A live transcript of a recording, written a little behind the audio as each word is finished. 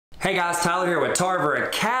Hey guys, Tyler here with Tarver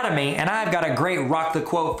Academy, and I've got a great rock the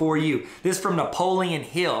quote for you. This is from Napoleon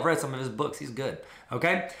Hill. I've read some of his books. He's good,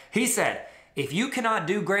 okay? He said, if you cannot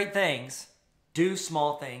do great things, do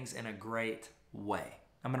small things in a great way.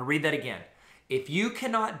 I'm going to read that again. If you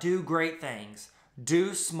cannot do great things,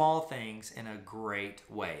 do small things in a great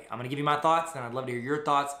way. I'm going to give you my thoughts, and I'd love to hear your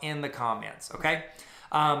thoughts in the comments, okay?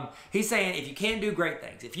 He's saying if you can't do great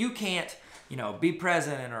things, if you can't be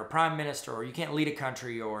president or prime minister, or you can't lead a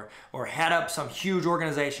country or head up some huge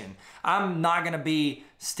organization. I'm not going to be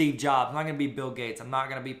Steve Jobs. I'm not going to be Bill Gates. I'm not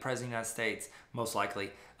going to be president of the United States, most likely.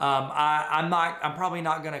 I'm probably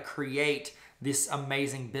not going to create this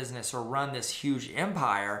amazing business or run this huge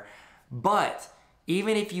empire. But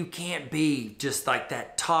even if you can't be just like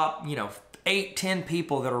that top, 8, 10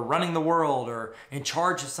 people that are running the world or in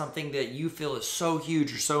charge of something that you feel is so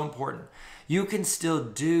huge or so important, you can still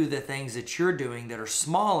do the things that you're doing that are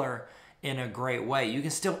smaller in a great way. You can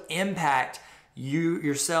still impact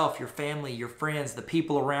yourself, your family, your friends, the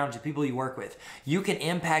people around you, people you work with. You can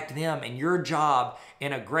impact them and your job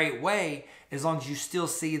in a great way as long as you still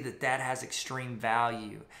see that has extreme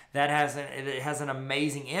value. It has an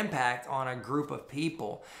amazing impact on a group of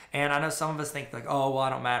people. And I know some of us think like, oh, well, I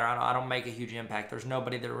don't matter. I don't make a huge impact. There's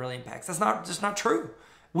nobody that really impacts. That's just not true.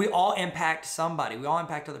 We all impact somebody. We all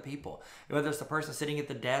impact other people. Whether it's the person sitting at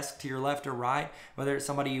the desk to your left or right, whether it's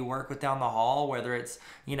somebody you work with down the hall, whether it's,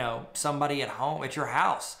 somebody at home, at your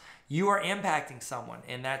house. You are impacting someone,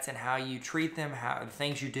 and that's in how you treat them, the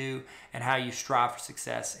things you do, and how you strive for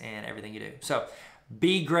success in everything you do. So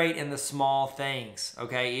be great in the small things,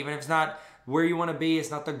 okay? Even if it's not where you want to be, it's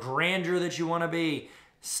not the grandeur that you want to be,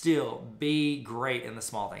 still be great in the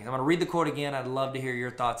small things. I'm going to read the quote again. I'd love to hear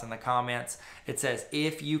your thoughts in the comments. It says,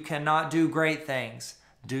 if you cannot do great things,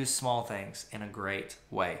 do small things in a great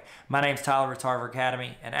way. My name's Tyler with Tarver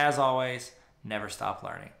Academy, and as always, never stop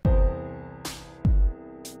learning.